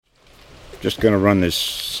just going to run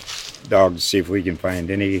this dog to see if we can find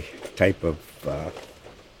any type of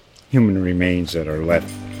human remains that are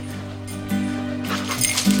left.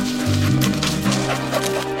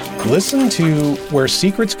 Listen to Where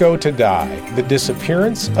Secrets Go to Die, The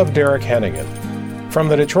Disappearance of Derek Hennigan. From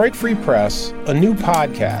the Detroit Free Press, a new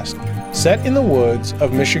podcast set in the woods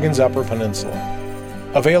of Michigan's Upper Peninsula.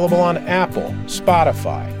 Available on Apple,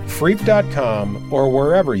 Spotify, Freep.com, or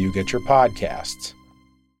wherever you get your podcasts.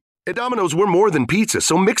 At Domino's, we're more than pizza,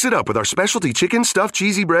 so mix it up with our specialty chicken, stuffed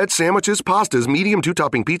cheesy bread, sandwiches, pastas, medium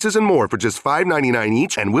two-topping pizzas, and more for just $5.99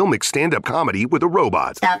 each, and we'll mix stand-up comedy with a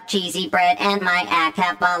robot. Stuffed cheesy bread and my act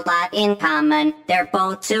have a lot in common. They're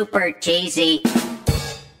both super cheesy.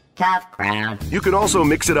 Tough crowd. You can also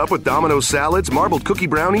mix it up with Domino's salads, marbled cookie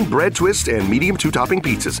brownie, bread twists, and medium two-topping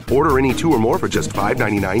pizzas. Order any two or more for just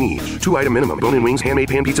 $5.99 each. 2-item minimum. Bone-in wings, handmade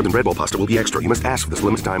pan pizza, and bread bowl pasta will be extra. You must ask for this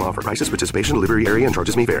limited time offer. Prices, participation, delivery area, and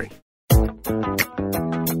charges may vary.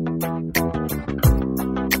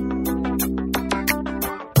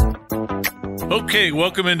 Okay,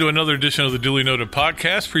 welcome into another edition of the Duly Noted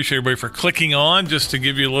Podcast. Appreciate everybody for clicking on. Just to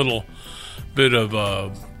give you a little bit of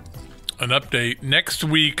an update. Next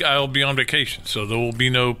week, I'll be on vacation, so there will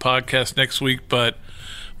be no podcast next week, but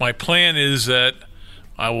my plan is that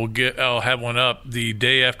I'll have one up the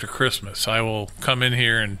day after Christmas. I will come in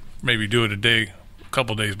here and maybe do it a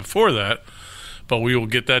couple days before that, but we will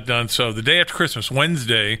get that done. So the day after Christmas,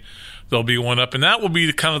 Wednesday, there'll be one up, and that will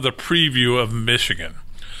be kind of the preview of Michigan.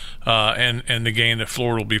 And the game that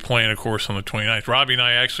Florida will be playing, of course, on the 29th. Robbie and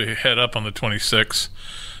I actually head up on the 26th.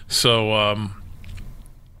 So,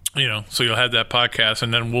 so you'll have that podcast,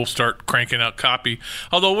 and then we'll start cranking out copy.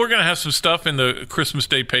 Although we're going to have some stuff in the Christmas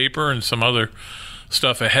Day paper and some other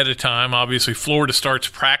stuff ahead of time. Obviously, Florida starts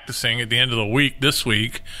practicing at the end of the week this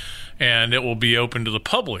week, and it will be open to the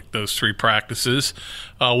public, those 3 practices.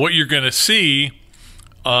 What you're going to see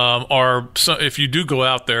if you do go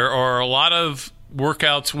out there, are a lot of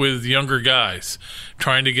workouts with younger guys,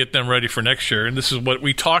 trying to get them ready for next year. And this is what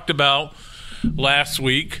we talked about last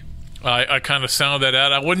week. I kind of sounded that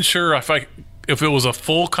out. I wasn't sure if it was a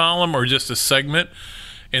full column or just a segment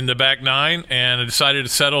in the back 9, and I decided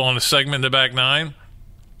to settle on a segment in the back 9.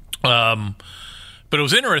 But it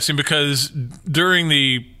was interesting because during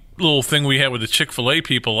the little thing we had with the Chick-fil-A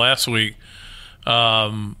people last week,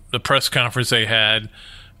 the press conference they had,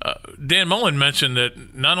 Dan Mullen mentioned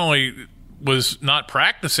that not only was not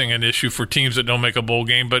practicing an issue for teams that don't make a bowl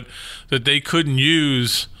game, but that they couldn't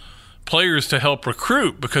use players to help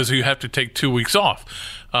recruit because you have to take 2 weeks off.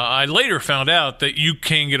 I later found out that you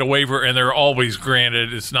can get a waiver, and they're always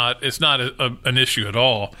granted. It's not an issue at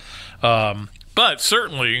all. But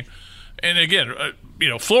certainly, and again,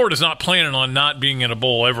 Florida's not planning on not being in a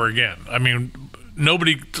bowl ever again. I mean,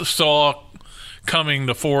 nobody saw coming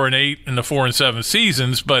the 4-8 and the 4-7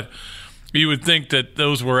 seasons, but you would think that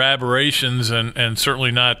those were aberrations and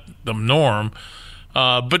certainly not the norm.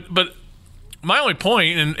 But my only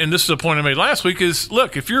point, and this is the point I made last week, is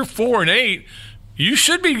look, if you're 4-8, you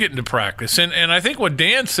should be getting to practice. And I think what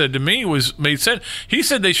Dan said to me made sense. He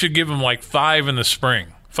said they should give them like 5 in the spring,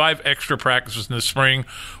 5 extra practices in the spring,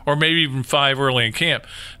 or maybe even 5 early in camp.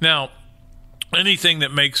 Now, anything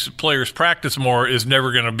that makes players practice more is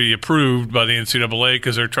never going to be approved by the NCAA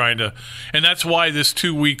because they're trying to – and that's why this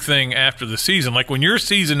 2-week thing after the season. Like when your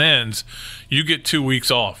season ends, you get 2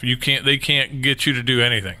 weeks off. They can't get you to do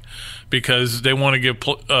anything because they want to give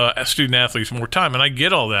student-athletes more time. And I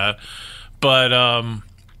get all that, but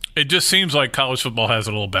it just seems like college football has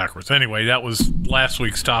it a little backwards. Anyway, that was last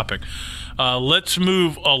week's topic. Let's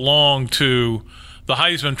move along to – the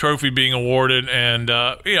Heisman Trophy being awarded, and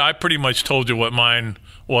I pretty much told you what mine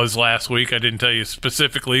was last week. I didn't tell you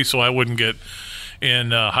specifically, so I wouldn't get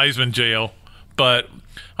in Heisman jail. But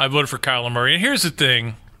I voted for Kyler Murray. And here's the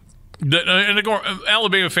thing: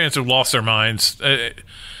 Alabama fans have lost their minds.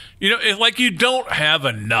 Like you don't have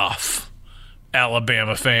enough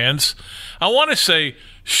Alabama fans. I want to say,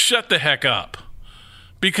 shut the heck up.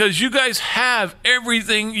 Because you guys have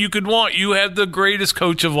everything you could want. You have the greatest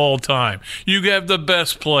coach of all time. You have the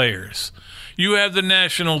best players. You have the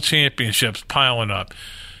national championships piling up.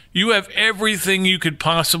 You have everything you could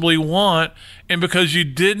possibly want. And because you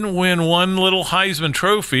didn't win one little Heisman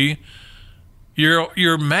Trophy,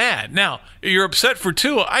 you're mad. Now, you're upset for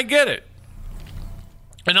Tua. I get it.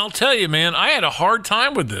 And I'll tell you, man, I had a hard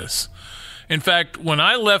time with this. In fact, when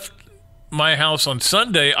I left my house on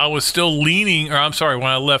Sunday, I was still when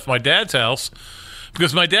I left my dad's house,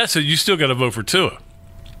 because my dad said, you still got to vote for Tua.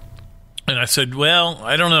 And I said, well,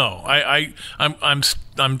 I don't know.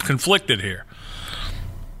 I'm conflicted here.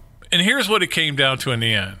 And here's what it came down to in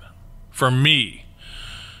the end. For me,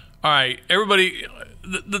 All right, everybody,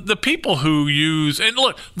 the people who use, and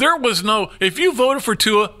look, there was no, if you voted for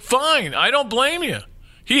Tua, fine, I don't blame you.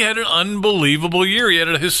 He had an unbelievable year. He had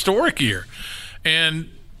a historic year. And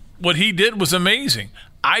what he did was amazing.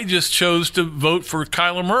 I just chose to vote for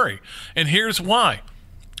Kyler Murray. And here's why.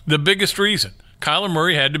 The biggest reason. Kyler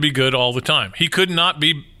Murray had to be good all the time. He couldn't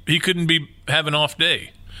have an off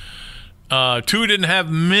day. Tua didn't have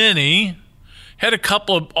many. Had a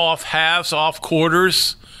couple of off halves, off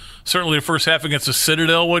quarters. Certainly the first half against the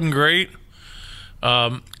Citadel wasn't great.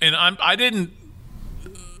 And I didn't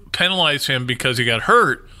penalize him because he got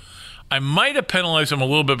hurt. I might have penalized him a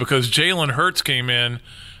little bit because Jalen Hurts came in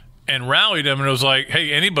and rallied him, and it was like,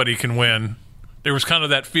 hey, anybody can win. There was kind of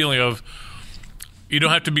that feeling of you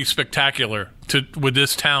don't have to be spectacular with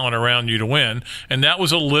this talent around you to win, and that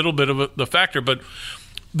was a little bit of the factor. But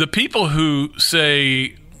the people who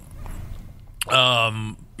say,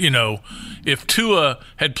 if Tua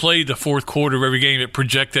had played the fourth quarter of every game, it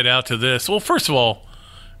projected out to this. Well, first of all,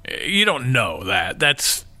 you don't know that.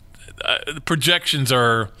 That's projections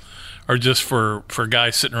are just for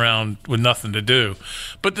guys sitting around with nothing to do.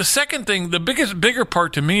 But the second thing, the bigger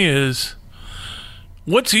part to me is,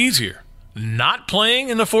 what's easier? Not playing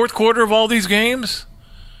in the fourth quarter of all these games?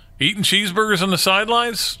 Eating cheeseburgers on the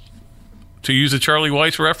sidelines? To use a Charlie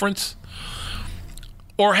Weiss reference?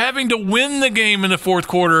 Or having to win the game in the fourth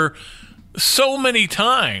quarter so many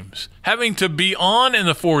times? Having to be on in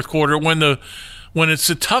the fourth quarter when it's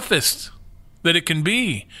the toughest that it can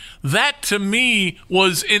be. That to me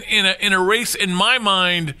was in a race, in my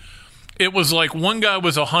mind, it was like one guy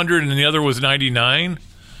was 100 and the other was 99.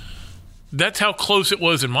 That's how close it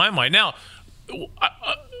was in my mind. Now,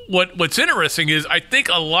 what's interesting is I think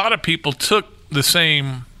a lot of people took the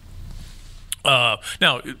same.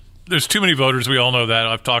 Now, there's too many voters. We all know that.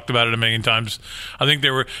 I've talked about it a million times. I think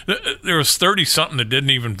there was 30 something that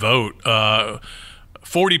didn't even vote.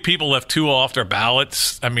 40 people left Tua off their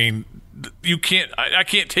ballots. I mean, I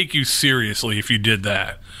can't take you seriously if you did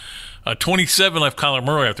that. 27 left Kyler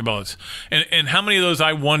Murray off their ballots. And how many of those,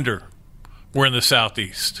 I wonder, were in the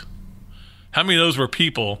Southeast? How many of those were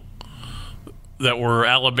people that were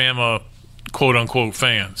Alabama quote-unquote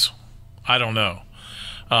fans? I don't know.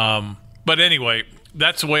 But anyway,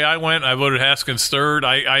 that's the way I went. I voted Haskins third.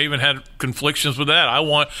 I even had conflictions with that.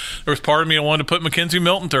 There was part of me that wanted to put Mackenzie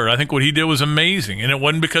Milton third. I think what he did was amazing, and it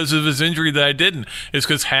wasn't because of his injury that I didn't. It's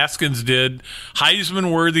because Haskins did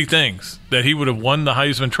Heisman-worthy things that he would have won the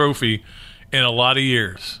Heisman Trophy in a lot of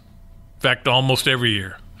years. In fact, almost every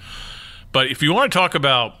year. But if you want to talk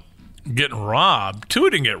about getting robbed,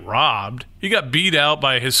 Tua didn't get robbed. He got beat out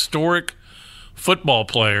by a historic football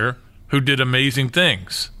player who did amazing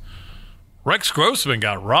things. Rex Grossman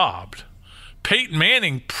got robbed. Peyton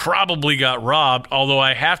Manning probably got robbed, although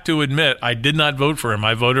I have to admit I did not vote for him.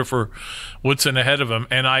 I voted for Woodson ahead of him,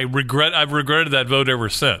 and I've regretted that vote ever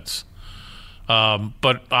since.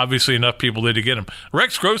 But obviously enough people did to get him.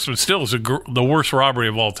 Rex Grossman still is the worst robbery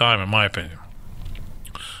of all time, in my opinion.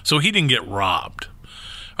 So he didn't get robbed.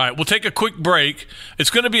 All right, we'll take a quick break. It's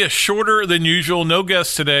going to be a shorter than usual. No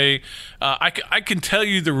guests today. I can tell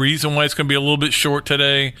you the reason why it's going to be a little bit short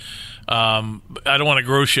today. I don't want to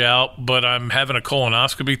gross you out, but I'm having a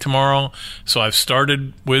colonoscopy tomorrow, so I've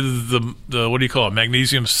started with the what do you call it,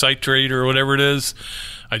 magnesium citrate or whatever it is.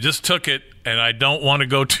 I just took it, and I don't want to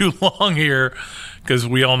go too long here because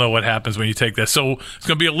we all know what happens when you take that. So it's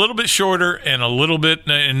going to be a little bit shorter and a little bit,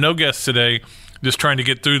 and no guests today, just trying to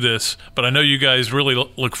get through this. But I know you guys really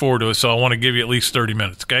look forward to it, so I want to give you at least 30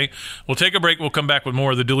 minutes, okay? We'll take a break. We'll come back with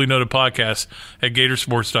more of the Duly Noted podcast at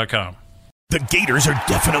Gatorsports.com. The Gators are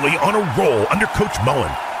definitely on a roll under Coach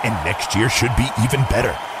Mullen, and next year should be even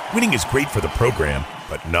better. Winning is great for the program,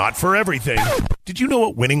 but not for everything. Did you know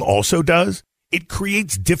what winning also does? It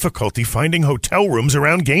creates difficulty finding hotel rooms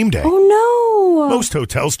around game day. Oh, no. Most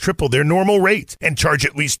hotels triple their normal rates and charge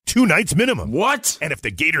at least 2 nights minimum. What? And if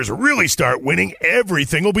the Gators really start winning,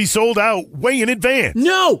 everything will be sold out way in advance.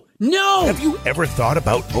 No! Have you ever thought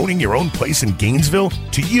about owning your own place in Gainesville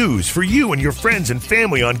to use for you and your friends and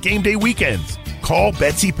family on game day weekends? Call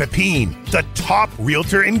Betsy Pepine, the top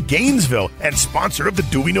realtor in Gainesville and sponsor of the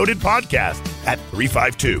Duly Noted podcast at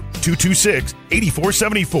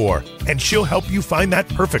 352-226-8474. And she'll help you find that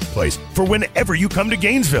perfect place for whenever you come to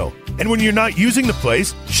Gainesville. And when you're not using the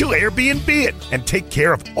place, she'll Airbnb it and take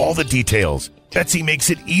care of all the details. Betsy makes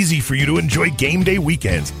it easy for you to enjoy game day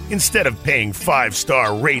weekends instead of paying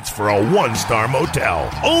 5-star rates for a 1-star motel.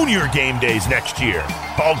 Own your game days next year.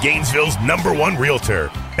 Call Gainesville's #1 realtor,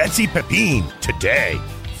 Betsy Pepine, today.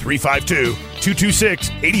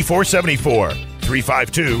 352-226-8474.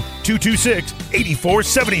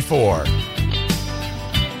 352-226-8474.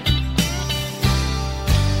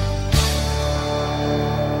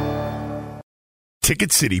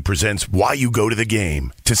 Ticket City presents Why You Go to the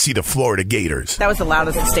Game to see the Florida Gators. That was the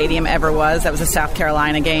loudest the stadium ever was. That was a South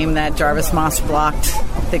Carolina game that Jarvis Moss blocked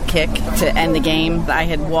the kick to end the game. I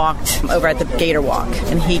had walked over at the Gator Walk,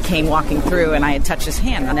 and he came walking through, and I had touched his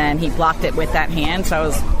hand, and then he blocked it with that hand, so I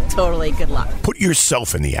was totally good luck. Put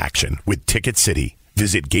yourself in the action with Ticket City.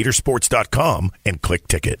 Visit Gatorsports.com and click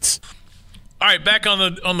tickets. All right, back on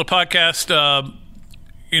the podcast.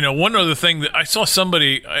 One other thing that I saw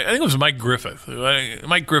somebody, I think it was Mike Griffith.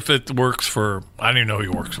 Mike Griffith works for, I don't even know who he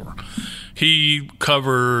works for. He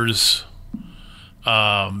covers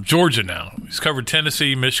Georgia now. He's covered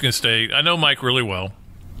Tennessee, Michigan State. I know Mike really well.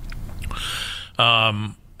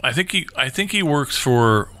 I think he works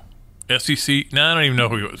for SEC. No, I don't even know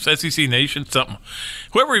who he was. SEC Nation, something.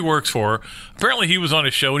 Whoever he works for. Apparently he was on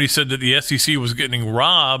a show and he said that the SEC was getting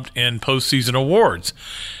robbed in postseason awards.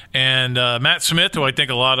 And Matt Smith, who I think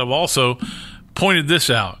a lot of also, pointed this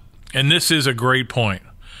out. And this is a great point.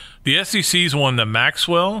 The SEC's won the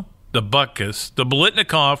Maxwell, the Butkus, the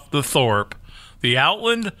Biletnikoff, the Thorpe, the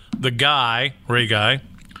Outland, the Ray Guy,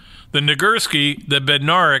 the Nagurski, the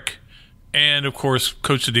Bednarik, and, of course,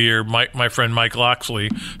 Coach of the Year, my friend Mike Loxley,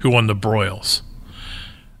 who won the Broyles.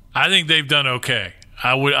 I think they've done okay.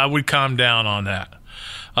 I would calm down on that.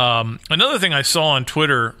 Another thing I saw on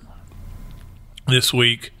Twitter this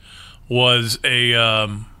week was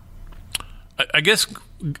I guess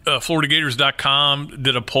FloridaGators.com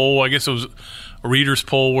did a poll. I guess it was a reader's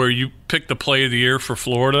poll where you picked the play of the year for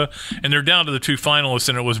Florida. And they're down to the two finalists,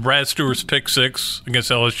 and it was Brad Stewart's pick six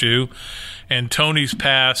against LSU and Tony's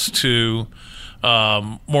pass to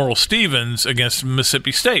Morrill Stevens against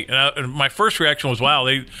Mississippi State. And my first reaction was, wow,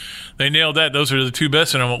 they nailed that. Those are the two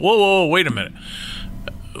best. And I went, whoa, wait a minute.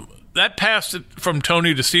 That pass from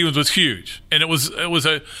Tony to Stevens was huge. And it was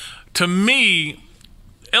to me,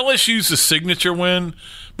 LSU's the signature win,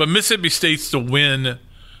 but Mississippi State's the win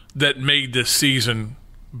that made this season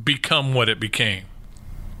become what it became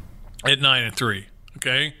at 9-3.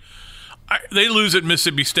 Okay, they lose at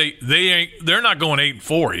Mississippi State. They're not going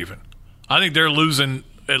 8-4 even. I think they're losing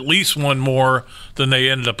at least one more than they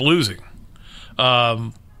ended up losing.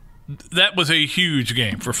 That was a huge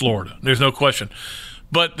game for Florida. There's no question.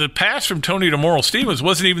 But the pass from Tony to Morrill Stevens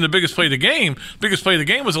wasn't even the biggest play of the game. The biggest play of the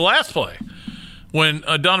game was the last play when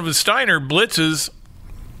Donovan Steiner blitzes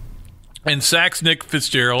and sacks Nick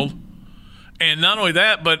Fitzgerald. And not only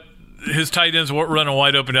that, but his tight ends running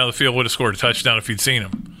wide open down the field would have scored a touchdown if he'd seen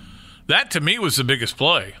him. That, to me, was the biggest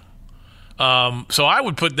play. So I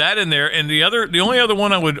would put that in there. And the only other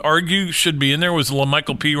one I would argue should be in there was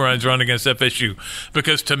Michael Piron's run against FSU.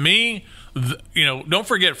 Because to me, don't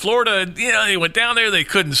forget Florida, they went down there, they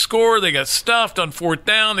couldn't score, they got stuffed on fourth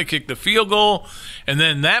down, they kicked the field goal, and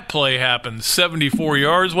then that play happened, 74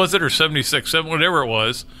 yards, was it, or 76, whatever it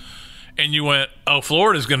was, and you went, oh,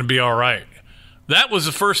 Florida's going to be all right. That was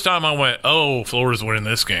the first time I went, oh, Florida's winning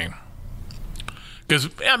this game. Because,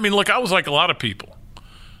 look, I was like a lot of people.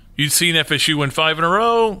 You'd seen FSU win 5 in a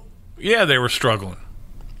row. Yeah, they were struggling.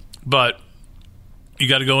 But you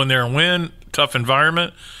got to go in there and win. Tough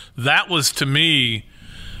environment. That was, to me,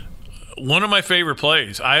 one of my favorite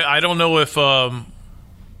plays. I don't know if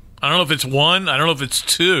it's one. I don't know if it's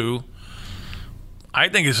two. I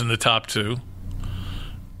think it's in the top two.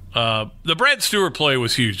 The Brad Stewart play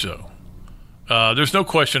was huge, though. There's no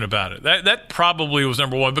question about it. That probably was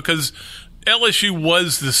number one because LSU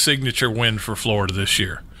was the signature win for Florida this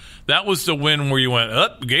year. That was the win where you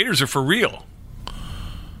went, Gators are for real.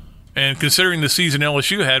 And considering the season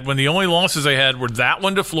LSU had, when the only losses they had were that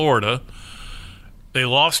one to Florida, they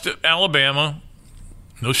lost to Alabama,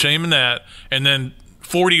 no shame in that, and then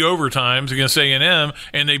 40 overtimes against A&M,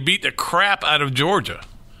 and they beat the crap out of Georgia.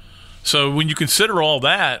 So when you consider all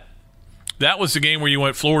that, that was the game where you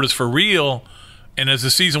went, Florida's for real, and as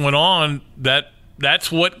the season went on,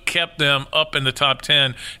 that's what kept them up in the top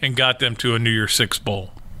 10 and got them to a New Year's Six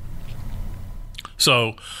bowl.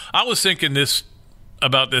 So I was thinking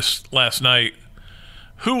about this last night.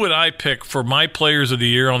 Who would I pick for my players of the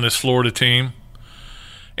year on this Florida team?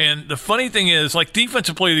 And the funny thing is, like,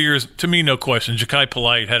 defensive player of the year is, to me, no question. Ja'Kai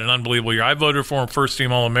Polite had an unbelievable year. I voted for him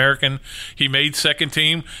first-team All-American. He made second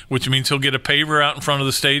team, which means he'll get a paver out in front of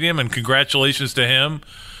the stadium, and congratulations to him.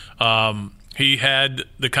 He had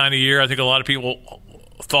the kind of year I think a lot of people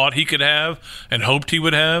thought he could have and hoped he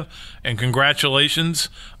would have, and congratulations.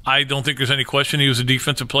 I don't think there's any question he was a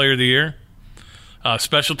defensive player of the year.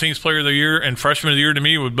 Special teams player of the year and freshman of the year to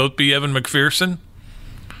me would both be Evan McPherson.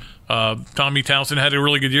 Tommy Townsend had a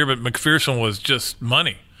really good year, but McPherson was just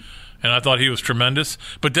money, and I thought he was tremendous.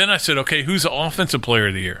 But then I said, okay, who's the offensive player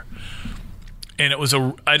of the year? And it was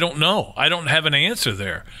I don't know. I don't have an answer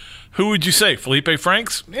there. Who would you say? Felipe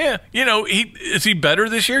Franks? Yeah. Is he better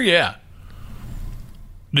this year? Yeah.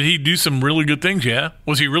 Did he do some really good things? Yeah.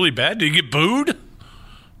 Was he really bad? Did he get booed?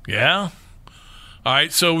 Yeah. All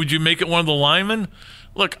right, so would you make it one of the linemen?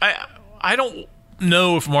 Look, I don't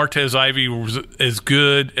know if Martez Ivey was as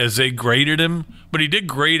good as they graded him, but he did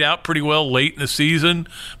grade out pretty well late in the season.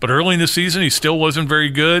 But early in the season, he still wasn't very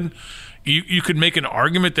good. You could make an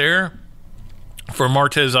argument there for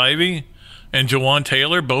Martez Ivey and Jawan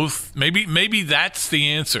Taylor, both. Maybe that's the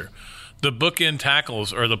answer. The bookend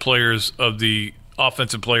tackles are the players of the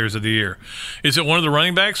offensive players of the year. Is it one of the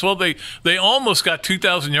running backs? Well, they almost got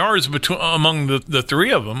 2,000 yards among the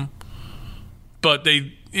three of them, but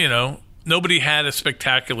nobody had a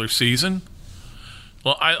spectacular season.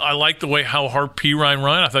 Well, I like the way how hard Pirine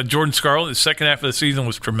run. I thought Jordan Scarlett, the second half of the season,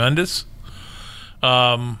 was tremendous.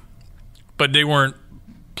 But they weren't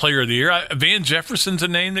player of the year. Van Jefferson's a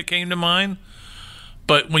name that came to mind,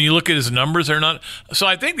 but when you look at his numbers, they're not. So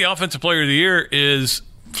I think the offensive player of the year is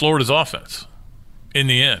Florida's offense. In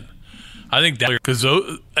the end, I think that because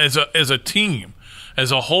as a team, as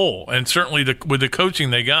a whole, and certainly with the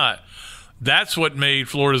coaching they got, that's what made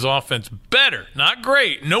Florida's offense better. Not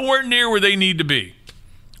great, nowhere near where they need to be,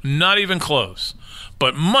 not even close,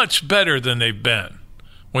 but much better than they've been.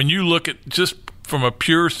 When you look at just from a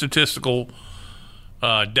pure statistical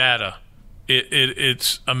data,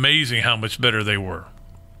 it's amazing how much better they were.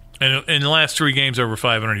 And in the last 3 games, over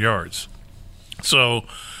 500 yards. So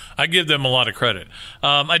I give them a lot of credit.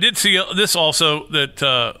 I did see this also,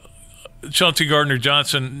 that Chauncey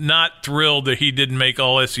Gardner-Johnson, not thrilled that he didn't make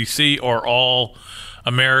All-SEC or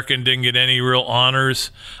All-American, didn't get any real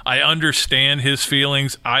honors. I understand his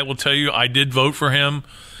feelings. I will tell you, I did vote for him.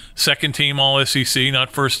 Second team All-SEC,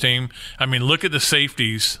 not first team. I mean, look at the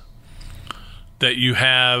safeties that you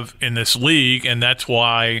have in this league, and that's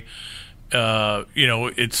why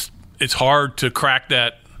it's hard to crack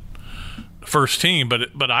that first team,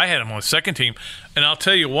 but I had him on the second team, and I'll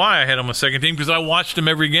tell you why I had him on the second team, because I watched him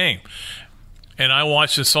every game, and I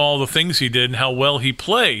watched and saw all the things he did and how well he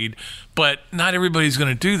played, but not everybody's going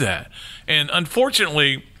to do that. And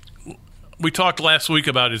unfortunately, we talked last week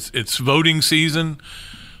about it's voting season,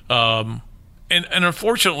 and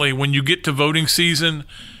unfortunately, when you get to voting season,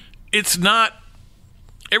 it's not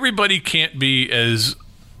 – everybody can't be as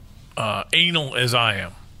anal as I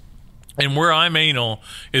am. And where I'm anal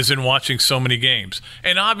is in watching so many games.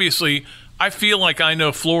 And obviously, I feel like I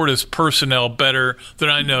know Florida's personnel better than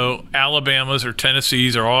I know Alabama's or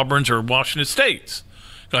Tennessee's or Auburn's or Washington State's.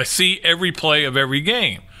 I see every play of every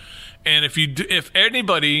game. And if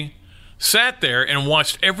anybody sat there and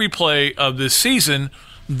watched every play of this season,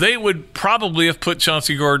 they would probably have put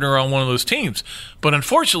Chauncey Gardner on one of those teams. But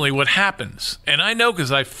unfortunately, what happens, and I know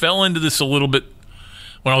because I fell into this a little bit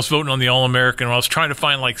when I was voting on the All-American, when I was trying to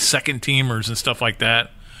find like second teamers and stuff like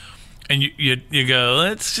that, and you go,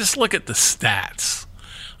 let's just look at the stats.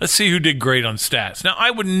 Let's see who did great on stats. Now,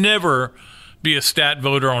 I would never be a stat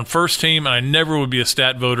voter on first team, and I never would be a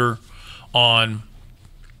stat voter on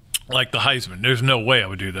like the Heisman. There's no way I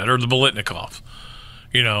would do that, or the Biletnikoff.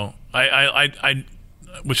 I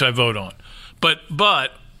which I vote on. But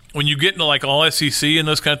when you get into like all SEC and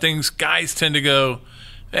those kind of things, guys tend to go,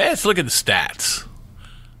 let's look at the stats.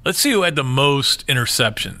 Let's see who had the most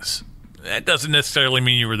interceptions. That doesn't necessarily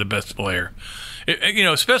mean you were the best player,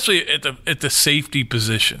 especially at the safety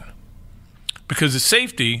position, because the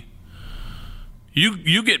safety,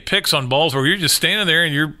 you get picks on balls where you're just standing there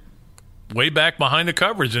and you're way back behind the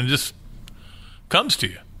coverage and it just comes to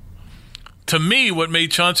you. To me, what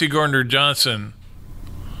made Chauncey Gardner-Johnson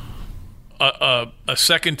a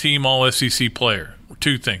second-team All-SEC player were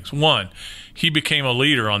two things. One, he became a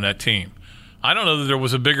leader on that team. I don't know that there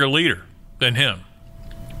was a bigger leader than him.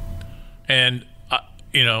 And,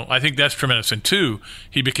 I think that's tremendous. And two,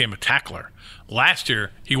 he became a tackler. Last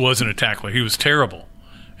year, he wasn't a tackler. He was terrible.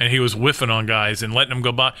 And he was whiffing on guys and letting them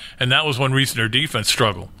go by. And that was one reason their defense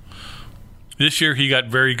struggled. This year, he got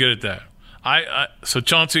very good at that. So,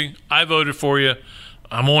 Chauncey, I voted for you.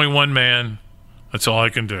 I'm only one man. That's all I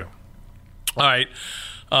can do. All right.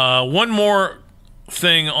 One more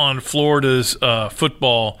thing on Florida's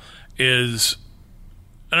football is,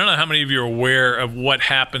 I don't know how many of you are aware of what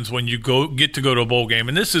happens when you get to go to a bowl game,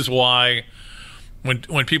 and this is why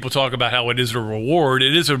when people talk about how it is a reward,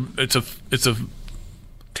 it's a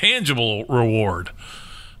tangible reward,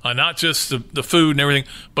 not just the food and everything,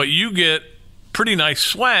 but you get pretty nice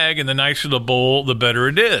swag, and the nicer the bowl, the better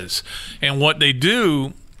it is. And what they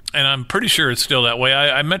do, and I'm pretty sure it's still that way.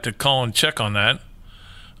 I meant to call and check on that.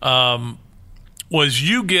 Was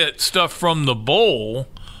you get stuff from the bowl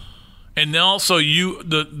And also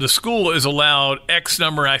the school is allowed X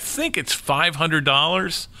number, I think it's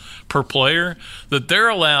 $500 per player, that they're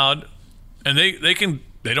allowed, and they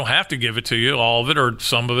don't have to give it to you, all of it or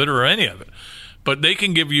some of it or any of it, but they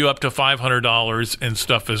can give you up to $500 and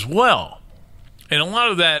stuff as well. And a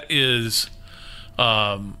lot of that is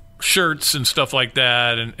shirts and stuff like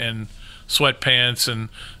that, and sweatpants, and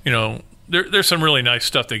there's some really nice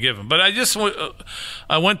stuff they give them. But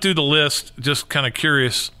I went through the list, just kind of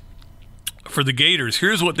curious. For the Gators,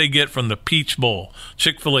 here's what they get from the Peach Bowl,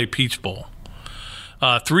 Chick-fil-A Peach Bowl.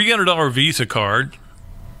 $300 Visa card.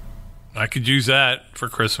 I could use that for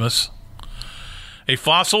Christmas. A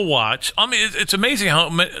Fossil watch. I mean, it's amazing how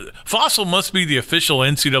Fossil must be the official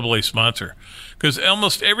NCAA sponsor, because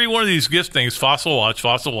almost every one of these gift things, Fossil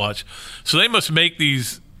watch. So they must make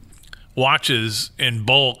these watches in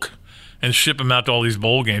bulk and ship them out to all these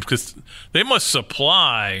bowl games, because they must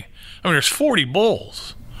supply. I mean, there's 40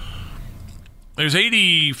 bowls. There's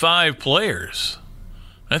 85 players.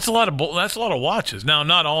 That's a lot of watches. Now,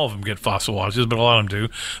 not all of them get Fossil watches, but a lot of them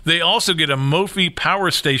do. They also get a Mophie Power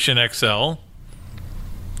Station XL,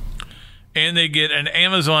 and they get an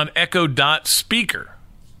Amazon Echo Dot speaker.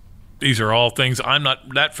 These are all things I'm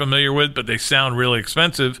not that familiar with, but they sound really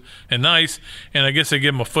expensive and nice. And I guess they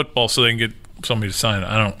give them a football so they can get somebody to sign it.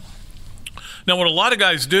 I don't know. Now, what a lot of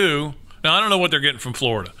guys do, now I don't know what they're getting from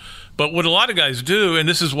Florida, but what a lot of guys do, and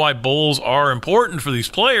this is why bowls are important for these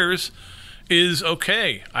players, is,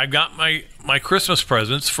 okay, I got my Christmas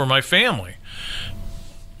presents for my family.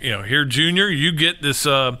 Here, Junior, you get this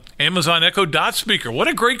Amazon Echo Dot speaker. What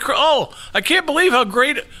a great, I can't believe how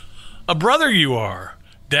great a brother you are.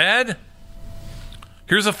 Dad,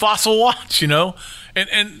 here's a Fossil watch, and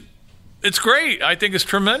it's great. I think it's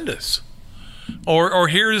tremendous. Or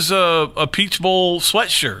here's a Peach Bowl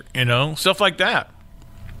sweatshirt, stuff like that.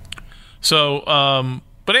 So,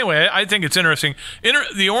 but anyway, I think it's interesting.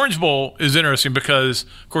 The Orange Bowl is interesting because,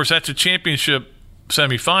 of course, that's a championship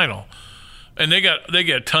semifinal, and they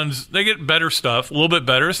get tons. They get better stuff, a little bit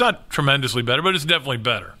better. It's not tremendously better, but it's definitely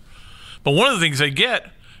better. But one of the things they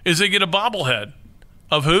get is they get a bobblehead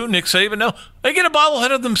of who? Nick Saban? No, they get a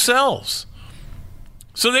bobblehead of themselves.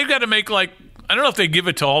 So they've got to make, I don't know if they give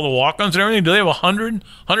it to all the walk-ons and everything. Do they have 100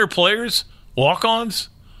 players, walk-ons?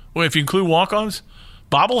 Well, if you include walk-ons,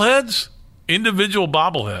 bobbleheads, individual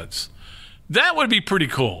bobbleheads. That would be pretty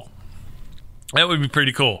cool.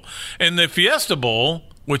 And the Fiesta Bowl,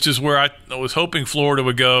 which is where I was hoping Florida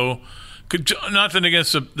would go, nothing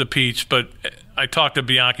against the Peach, but I talked to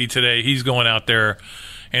Bianchi today. He's going out there,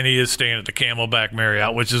 and he is staying at the Camelback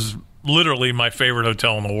Marriott, which is literally my favorite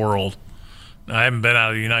hotel in the world. I haven't been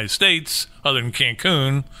out of the United States other than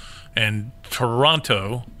Cancun and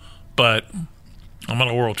Toronto, but I'm not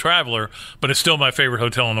a world traveler, but it's still my favorite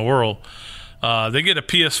hotel in the world. They get a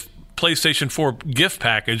PlayStation 4 gift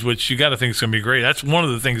package, which you got to think is going to be great. That's one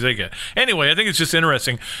of the things they get. Anyway, I think it's just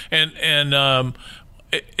interesting. And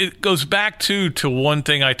it goes back to one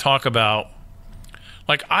thing I talk about.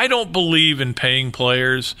 I don't believe in paying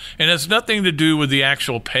players, and it has nothing to do with the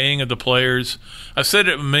actual paying of the players. I've said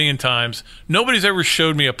it a million times. Nobody's ever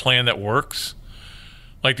showed me a plan that works.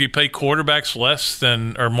 Do you pay quarterbacks less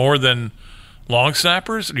than or more than long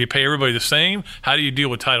snappers? Do you pay everybody the same? How do you deal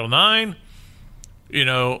with Title IX?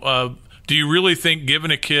 Do you really think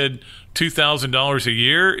giving a kid $2,000 a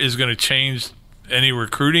year is going to change any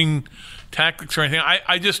recruiting tactics or anything?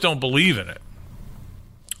 I just don't believe in it.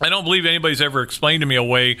 I don't believe anybody's ever explained to me a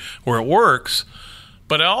way where it works.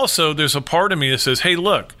 But there's a part of me that says, hey,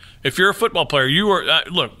 look, if you're a football player,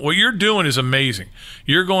 look, what you're doing is amazing.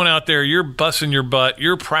 You're going out there, you're busting your butt,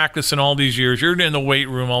 you're practicing all these years, you're in the weight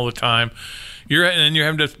room all the time, and then you're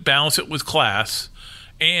having to balance it with class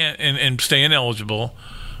and staying eligible.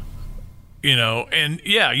 And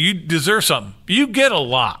yeah, you deserve something. You get a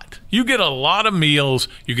lot. You get a lot of meals,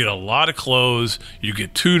 you get a lot of clothes, you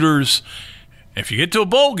get tutors. If you get to a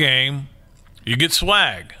bowl game, you get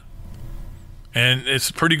swag. And it's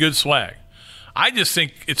pretty good swag. I just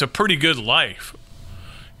think it's a pretty good life.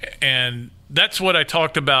 And that's what I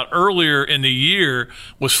talked about earlier in the year,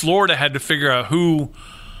 was Florida had to figure out who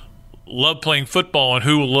loved playing football and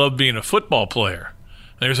who loved being a football player.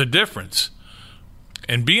 There's a difference.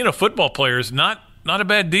 And being a football player is not a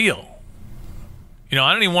bad deal.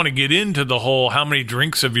 I don't even want to get into the whole how many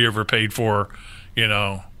drinks have you ever paid for,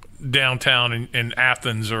 downtown in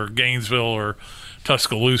Athens or Gainesville or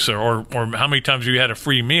Tuscaloosa, or how many times you had a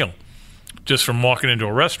free meal just from walking into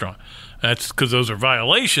a restaurant. That's because those are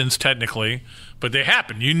violations technically, but they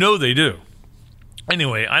happen. They do.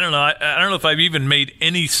 Anyway, I don't know. I don't know if I've even made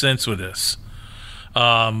any sense with this.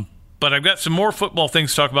 But I've got some more football things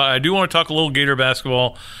to talk about. I do want to talk a little Gator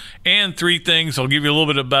basketball and 3 things. I'll give you a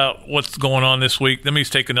little bit about what's going on this week. Let me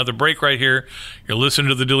just take another break right here. You're listening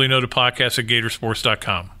to the Duly Noted podcast at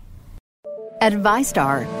Gatorsports.com. At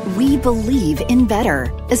ViStar, we believe in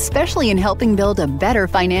better, especially in helping build a better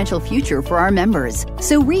financial future for our members.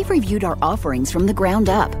 So we've reviewed our offerings from the ground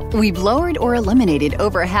up. We've lowered or eliminated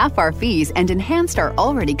over half our fees and enhanced our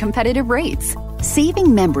already competitive rates,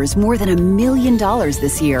 saving members more than $1 million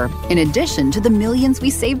this year, in addition to the millions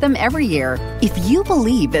we save them every year. If you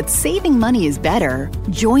believe that saving money is better,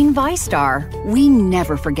 join ViStar. We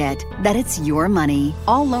never forget that it's your money.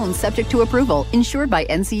 All loans subject to approval, insured by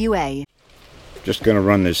NCUA. Just going to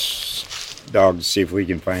run this dog to see if we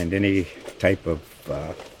can find any type of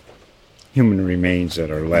human remains that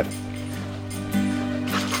are left.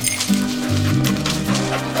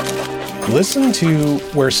 Listen to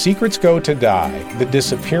Where Secrets Go to Die, The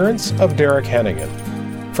Disappearance of Derek Hennigan.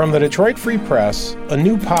 From the Detroit Free Press, a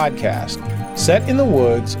new podcast set in the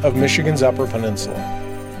woods of Michigan's Upper Peninsula.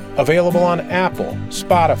 Available on Apple,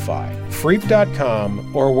 Spotify,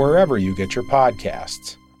 Freep.com, or wherever you get your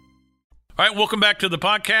podcasts. All right, welcome back to the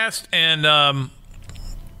podcast. And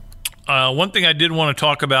one thing I did want to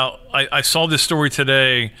talk about, I saw this story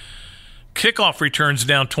today. Kickoff returns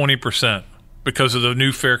down 20% because of the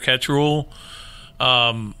new fair catch rule.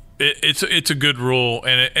 It's a good rule,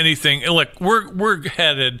 and anything. Look, we're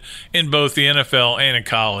headed in both the NFL and in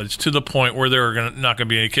college to the point where there are not going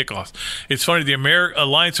to be any kickoffs. It's funny, the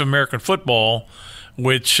Alliance of American Football,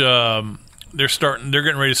 which they're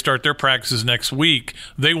getting ready to start their practices next week.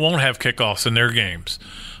 They won't have kickoffs in their games,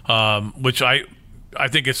 which I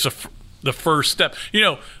think it's the first step. You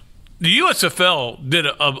know, the USFL did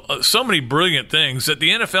so many brilliant things that the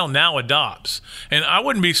NFL now adopts, and I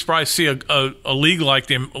wouldn't be surprised to see a league like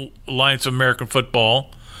the Alliance of American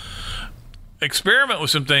Football experiment with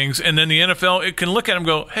some things, and then the NFL it can look at them and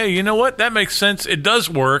go, hey, you know what? That makes sense. It does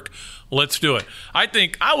work. Let's do it.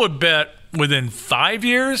 I would bet within 5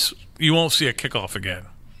 years you won't see a kickoff again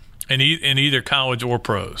in either college or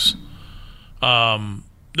pros.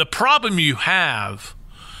 The problem you have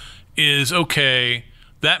is, okay,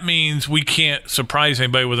 that means we can't surprise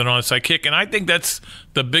anybody with an onside kick, and I think that's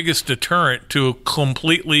the biggest deterrent to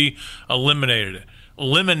completely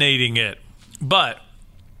eliminating it. But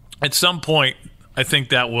at some point, I think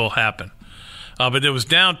that will happen. But it was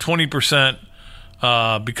down 20%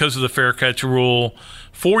 because of the fair catch rule.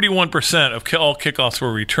 41% of all kickoffs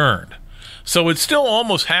were returned. So it's still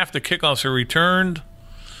almost half the kickoffs are returned.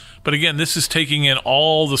 But again, this is taking in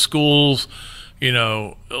all the schools. You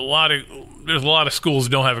know, there's a lot of schools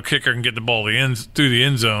that don't have a kicker and get the ball through the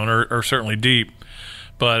end zone or certainly deep.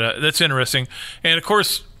 But that's interesting. And, of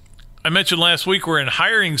course, I mentioned last week we're in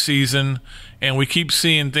hiring season, and we keep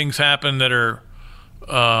seeing things happen that are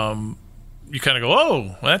you kind of go,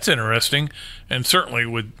 oh, that's interesting. And certainly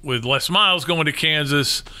with Les Miles going to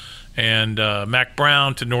Kansas and Mac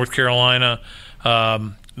Brown to North Carolina,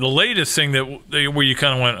 the latest thing where you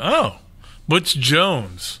kind of went, oh, Butch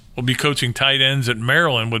Jones will be coaching tight ends at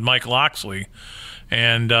Maryland with Mike Loxley,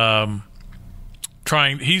 and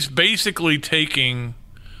he's basically taking,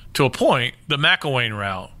 to a point, the McElwain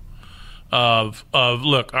route of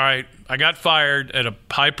look, all right, I got fired at a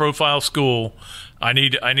high-profile school. I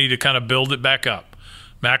need to kind of build it back up.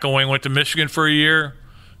 McElwain went to Michigan for a year.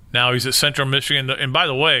 Now he's at Central Michigan. And by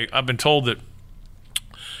the way, I've been told that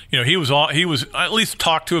he was at least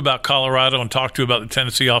talked to about Colorado and talked to about the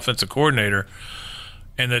Tennessee offensive coordinator,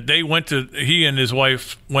 and that he and his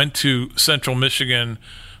wife went to Central Michigan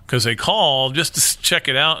because they called just to check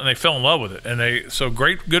it out, and they fell in love with it. And so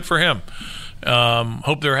great, good for him.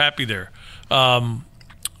 Hope they're happy there.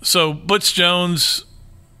 So Butch Jones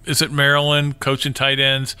is at Maryland coaching tight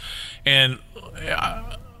ends, and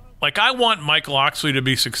I want Mike Loxley to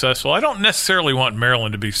be successful. I don't necessarily want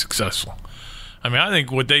Maryland to be successful. I mean, I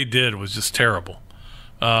think what they did was just terrible.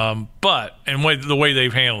 The way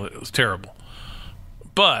they've handled it was terrible.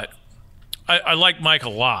 But I like Mike a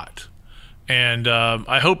lot, and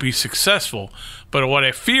I hope he's successful. But what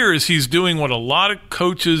I fear is he's doing what a lot of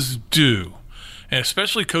coaches do, and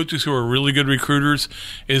especially coaches who are really good recruiters,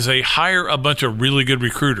 is they hire a bunch of really good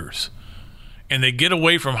recruiters, and they get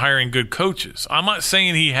away from hiring good coaches. I'm not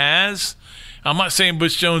saying he has. I'm not saying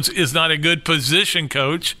Butch Jones is not a good position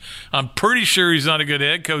coach. I'm pretty sure he's not a good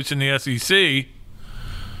head coach in the SEC.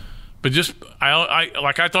 But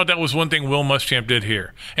I thought that was one thing Will Muschamp did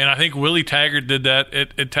here. And I think Willie Taggart did that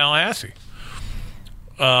at Tallahassee.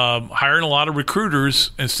 Hiring a lot of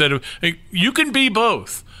recruiters instead of – you can be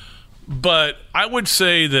both. But I would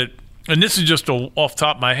say that – and this is just off the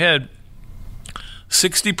top of my head –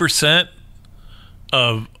 60%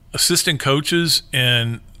 of assistant coaches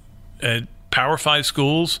at Power 5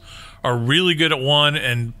 schools are really good at one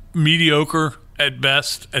and mediocre at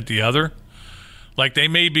best at the other. Like, they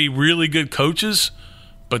may be really good coaches,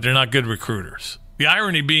 but they're not good recruiters. The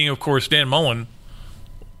irony being, of course, Dan Mullen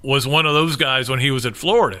was one of those guys when he was at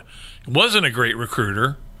Florida. He wasn't a great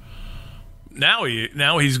recruiter. Now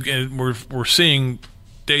we're seeing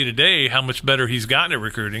day to day how much better he's gotten at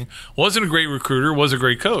recruiting. Wasn't a great recruiter, was a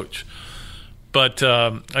great coach. But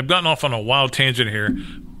I've gotten off on a wild tangent here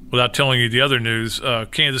without telling you the other news.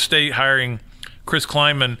 Kansas State hiring Chris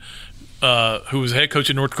Kleinman, who was head coach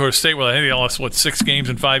at North Dakota State. Well, I think he lost, 6 games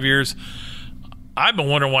in 5 years. I've been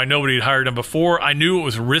wondering why nobody had hired him before. I knew it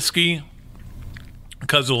was risky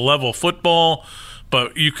because of the level of football,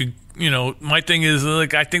 but you could, my thing is,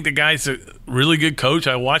 like, I think the guy's a really good coach.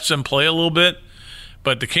 I watched them play a little bit,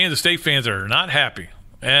 but the Kansas State fans are not happy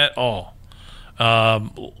at all.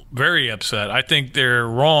 Very upset. I think they're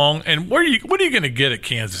wrong. And what are you going to get at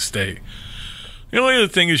Kansas State? The only other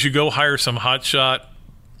thing is you go hire some hotshot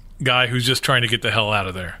guy who's just trying to get the hell out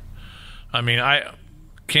of there. I mean,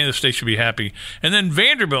 Kansas State should be happy. And then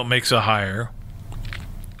Vanderbilt makes a hire,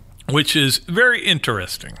 which is very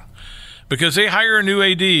interesting because they hire a new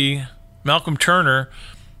AD, Malcolm Turner,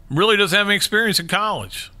 really doesn't have any experience in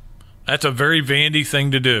college. That's a very Vandy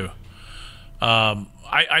thing to do.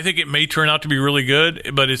 I think it may turn out to be really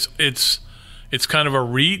good, but it's kind of a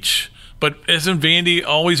reach. But isn't Vandy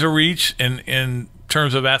always a reach in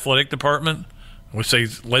terms of athletic department, which they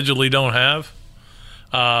allegedly don't have?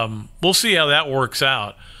 We'll see how that works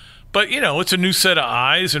out. But, it's a new set of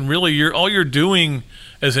eyes, and really all you're doing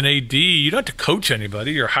as an AD, you don't have to coach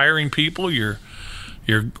anybody. You're hiring people. You're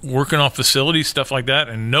working on facilities, stuff like that,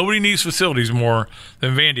 and nobody needs facilities more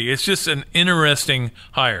than Vandy. It's just an interesting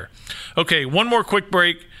hire. Okay, one more quick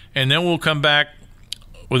break, and then we'll come back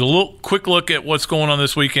with a little quick look at what's going on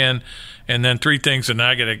this weekend, and then 3 things, and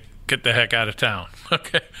I got to get the heck out of town.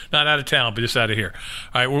 Okay, not out of town, but just out of here.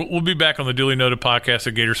 All right, we'll be back on the Duly Noted podcast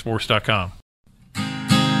at Gatorsports.com.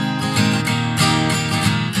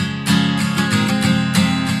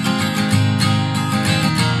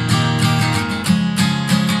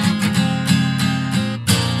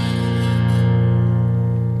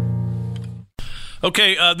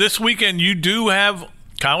 Okay, this weekend you do have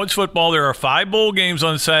college football. There are 5 bowl games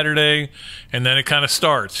on Saturday, and then it kind of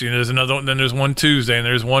starts. There's another one, then there's one Tuesday, and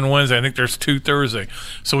there's one Wednesday. I think there's 2 Thursday.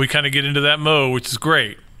 So we kind of get into that mode, which is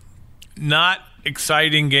great. Not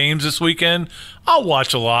exciting games this weekend. I'll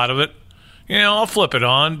watch a lot of it. I'll flip it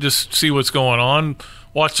on, just see what's going on.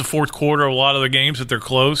 Watch the fourth quarter of a lot of the games if they're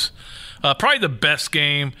close. Probably the best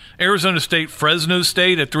game, Arizona State, Fresno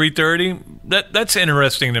State at 3:30. That's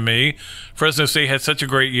interesting to me. Fresno State had such a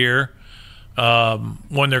great year.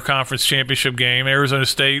 Won their conference championship game. Arizona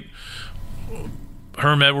State,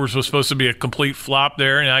 Herm Edwards was supposed to be a complete flop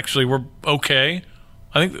there, and actually we're okay.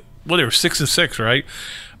 I think, they were 6-6, right?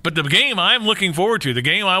 But the game I'm looking forward to, the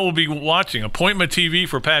game I will be watching, Appointment TV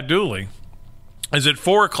for Pat Dooley, is at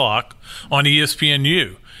 4 o'clock on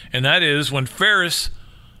ESPNU. And that is when Ferris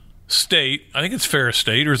State, I think it's Ferris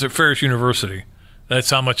State, or is it Ferris University? That's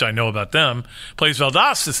how much I know about them. Plays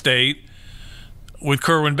Valdosta State with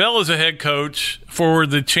Kerwin Bell as a head coach for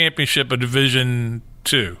the championship of Division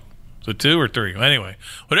 2. So 2 or 3? Anyway,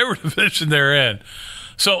 whatever division they're in.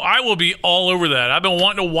 So I will be all over that. I've been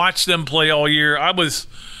wanting to watch them play all year.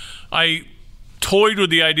 I toyed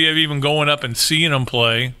with the idea of even going up and seeing them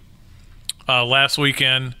play last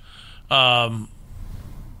weekend.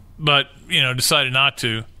 But decided not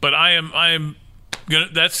to. But I am gonna.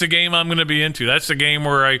 That's the game I'm going to be into. That's the game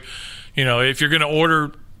where if you're going to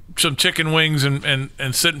order some chicken wings and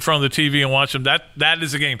sit in front of the TV and watch them, that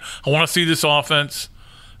is the game. I want to see this offense.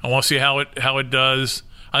 I want to see how it does.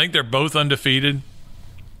 I think they're both undefeated.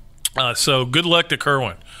 So good luck to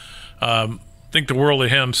Kerwin. Think the world of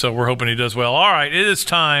him. So we're hoping he does well. All right, it is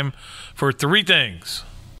time for 3 things.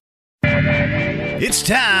 It's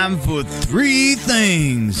time for 3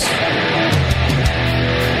 things.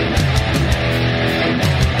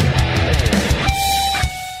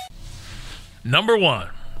 Number 1,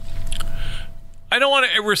 I don't want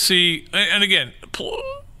to ever see, and again,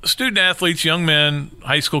 student athletes, young men,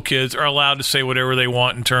 high school kids are allowed to say whatever they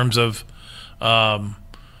want in terms of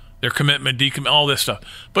their commitment, decommit, all this stuff.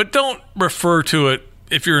 But don't refer to it,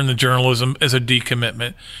 if you're in the journalism, as a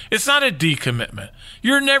decommitment. It's not a decommitment.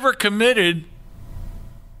 You're never committed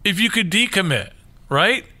if you could decommit,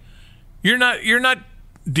 right? You're not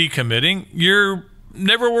decommitting. You're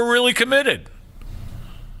never were really committed.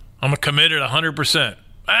 I'm committed 100%.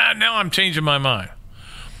 Now I'm changing my mind.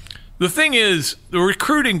 The thing is, the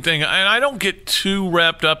recruiting thing, and I don't get too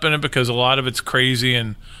wrapped up in it because a lot of it's crazy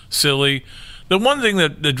and silly. The one thing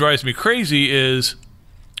that drives me crazy is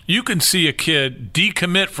you can see a kid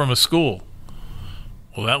decommit from a school.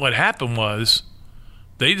 Well, what happened was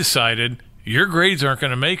they decided your grades aren't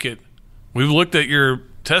going to make it. We've looked at your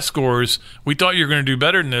test scores. We thought you were going to do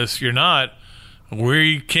better than this. You're not.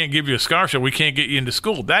 We can't give you a scholarship. We can't get you into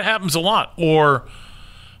school. That happens a lot. Or,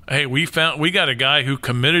 hey, we got a guy who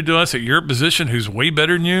committed to us at your position who's way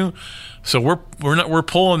better than you, so we're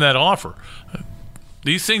pulling that offer.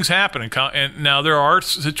 These things happen, and now there are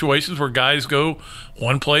situations where guys go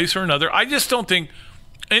one place or another. I just don't think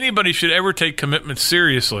anybody should ever take commitments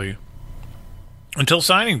seriously until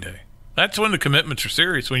signing day. That's when the commitments are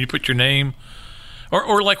serious, when you put your name,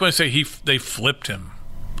 or like when I say they flipped him.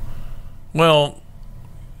 Well,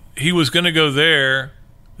 he was going to go there,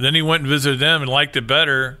 then he went and visited them and liked it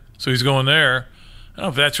better, so he's going there. I don't know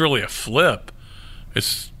if that's really a flip.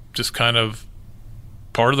 It's just kind of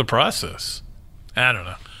part of the process. I don't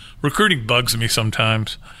know. Recruiting bugs me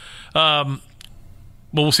sometimes. But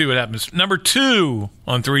we'll see what happens. Number 2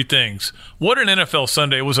 on 3 things. What an NFL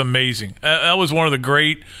Sunday. It was amazing. That was one of the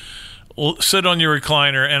great sit on your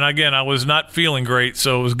recliner. And, again, I was not feeling great,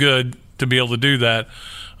 so it was good to be able to do that.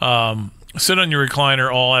 Sit on your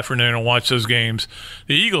recliner all afternoon and watch those games.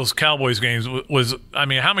 The Eagles-Cowboys games was, I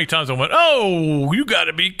mean, how many times I went, oh, you got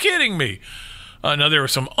to be kidding me. Now, there were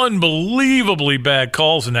some unbelievably bad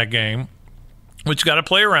calls in that game, which got to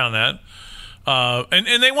play around that.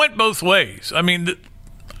 And they went both ways. I mean,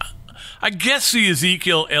 I guess the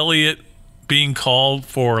Ezekiel Elliott being called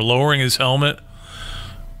for lowering his helmet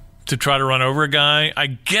to try to run over a guy, I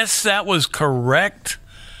guess that was correct.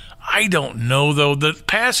 I don't know, though. The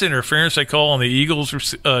pass interference they call on the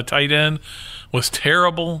Eagles tight end was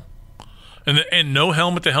terrible. And no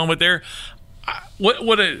helmet to helmet there.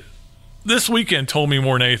 This weekend told me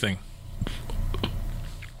more than anything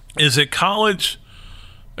is that college,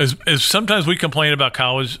 as sometimes we complain about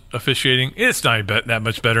college officiating, it's not that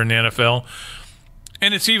much better in the NFL.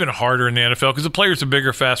 And it's even harder in the NFL because the players are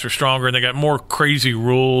bigger, faster, stronger, and they got more crazy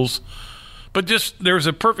rules. But there was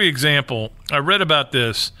a perfect example. I read about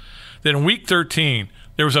this, that in Week 13,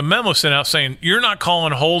 there was a memo sent out saying, you're not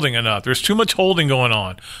calling holding enough. There's too much holding going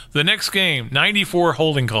on. The next game, 94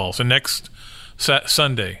 holding calls the next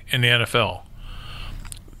Sunday in the NFL.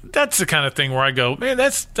 That's the kind of thing where I go, man,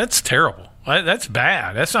 that's terrible. That's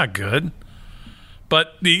bad. That's not good.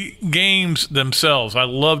 But the games themselves, I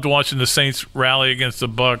loved watching the Saints rally against the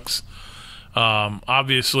Bucs.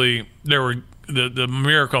 Obviously, there were the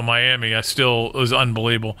miracle in Miami. It was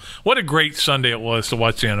unbelievable. What a great Sunday it was to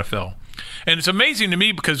watch the NFL. And it's amazing to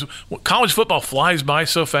me because college football flies by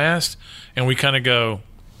so fast, and we kind of go,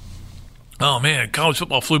 oh, man, college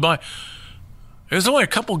football flew by. There's only a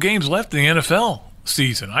couple games left in the NFL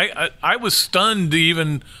season. I was stunned to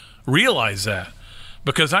even realize that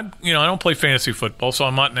because I don't play fantasy football, so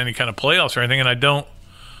I'm not in any kind of playoffs or anything, and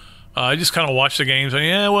I just kind of watch the games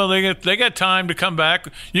and they got time to come back.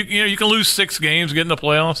 You can lose 6 games, get in the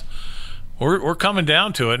playoffs. We're coming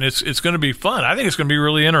down to it, and it's going to be fun. I think it's going to be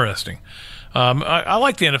really interesting. I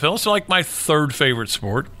like the NFL. It's like my 3rd favorite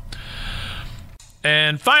sport.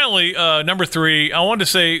 And finally, number 3, I wanted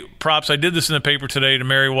to say props. I did this in the paper today to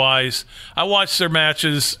Mary Wise. I watched their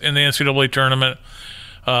matches in the NCAA tournament.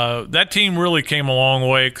 That team really came a long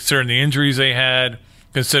way considering the injuries they had,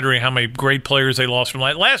 considering how many great players they lost from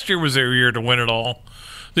last year was their year to win it all.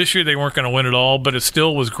 This year they weren't going to win it all, but it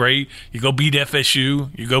still was great. You go beat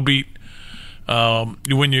FSU. You go beat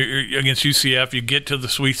you win against UCF. You get to the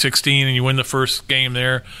Sweet 16 and you win the first game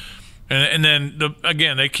there. And then,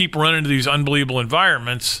 again, they keep running to these unbelievable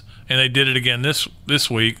environments, and they did it again this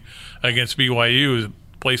week against BYU. The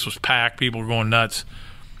place was packed. People were going nuts.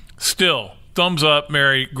 Still, thumbs up,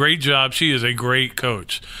 Mary. Great job. She is a great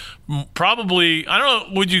coach. Probably, I don't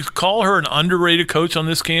know, would you call her an underrated coach on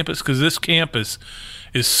this campus? Because this campus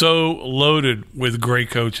is so loaded with great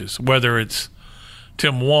coaches, whether it's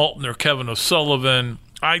Tim Walton or Kevin O'Sullivan.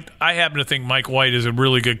 I happen to think Mike White is a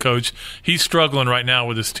really good coach. He's struggling right now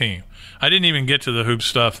with his team. I didn't even get to the hoop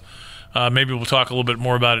stuff. Maybe we'll talk a little bit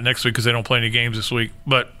more about it next week because they don't play any games this week.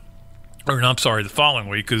 The following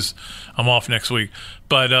week because I'm off next week.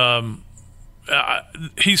 But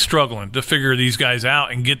he's struggling to figure these guys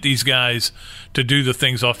out and get these guys to do the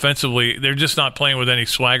things offensively. They're just not playing with any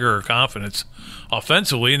swagger or confidence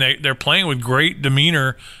offensively, and they're playing with great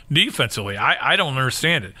demeanor defensively. I don't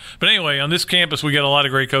understand it. But anyway, on this campus, we got a lot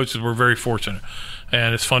of great coaches. We're very fortunate,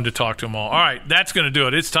 and it's fun to talk to them all. All right, that's going to do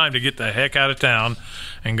it. It's time to get the heck out of town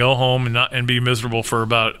and go home and be miserable for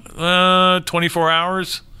about 24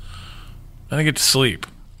 hours. I think get to sleep.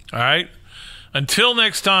 All right? Until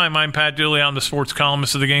next time, I'm Pat Dooley. I'm the sports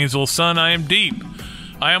columnist of the Gainesville Sun. I am deep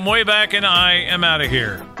I am way back and I am out of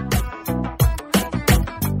here.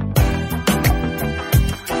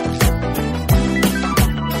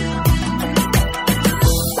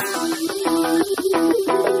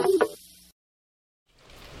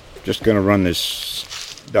 Just going to run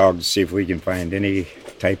this dog to see if we can find any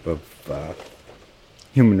type of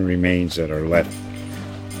human remains that are left.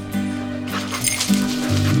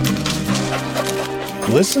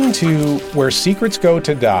 Listen to Where Secrets Go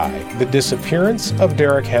to Die, The Disappearance of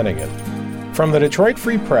Derek Hennigan. From the Detroit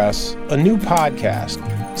Free Press, a new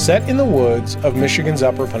podcast set in the woods of Michigan's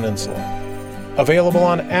Upper Peninsula. Available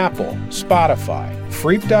on Apple, Spotify,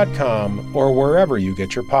 Freep.com, or wherever you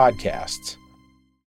get your podcasts.